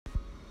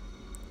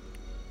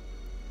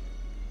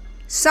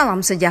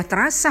Salam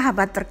sejahtera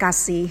sahabat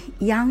terkasih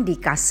yang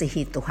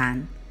dikasihi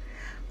Tuhan.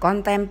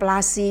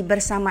 Kontemplasi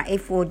bersama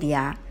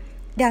Evodia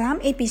dalam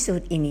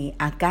episode ini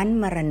akan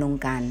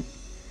merenungkan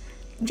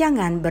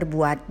jangan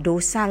berbuat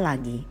dosa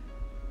lagi.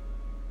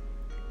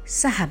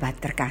 Sahabat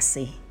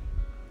terkasih,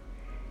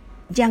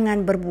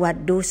 jangan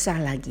berbuat dosa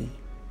lagi.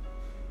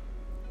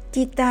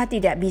 Kita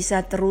tidak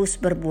bisa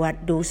terus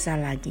berbuat dosa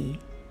lagi.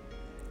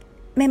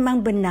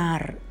 Memang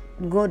benar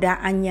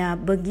godaannya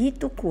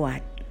begitu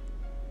kuat.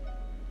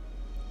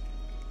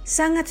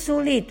 Sangat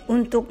sulit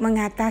untuk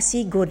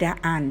mengatasi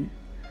godaan,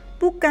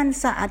 bukan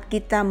saat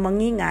kita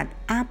mengingat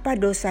apa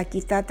dosa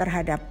kita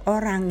terhadap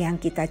orang yang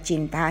kita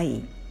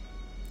cintai.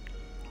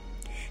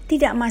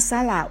 Tidak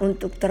masalah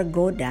untuk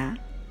tergoda,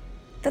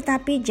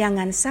 tetapi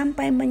jangan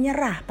sampai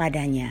menyerah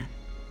padanya.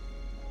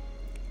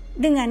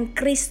 Dengan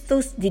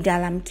Kristus di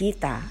dalam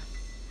kita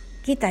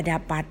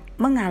dapat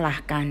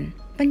mengalahkan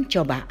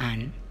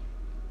pencobaan.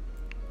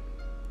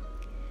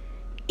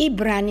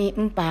 Ibrani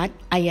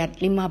 4 ayat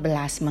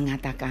 15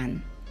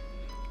 mengatakan,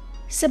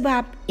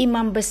 sebab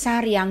imam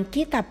besar yang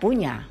kita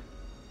punya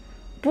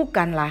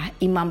bukanlah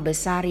imam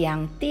besar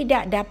yang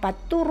tidak dapat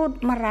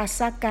turut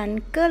merasakan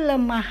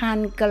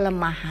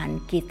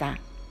kelemahan-kelemahan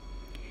kita.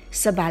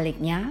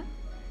 Sebaliknya,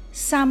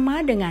 sama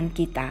dengan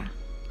kita,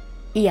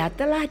 ia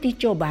telah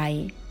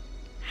dicobai,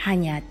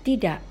 hanya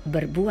tidak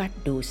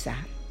berbuat dosa.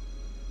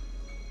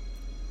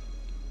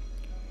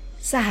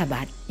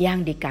 Sahabat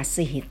yang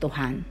dikasihi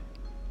Tuhan,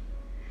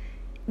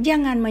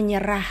 jangan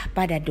menyerah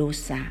pada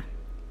dosa.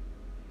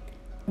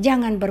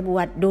 Jangan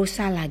berbuat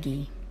dosa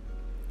lagi.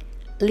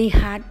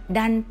 Lihat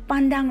dan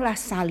pandanglah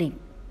salib,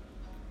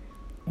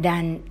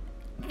 dan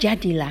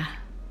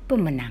jadilah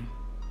pemenang.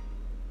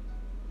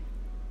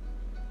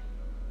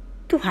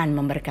 Tuhan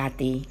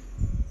memberkati.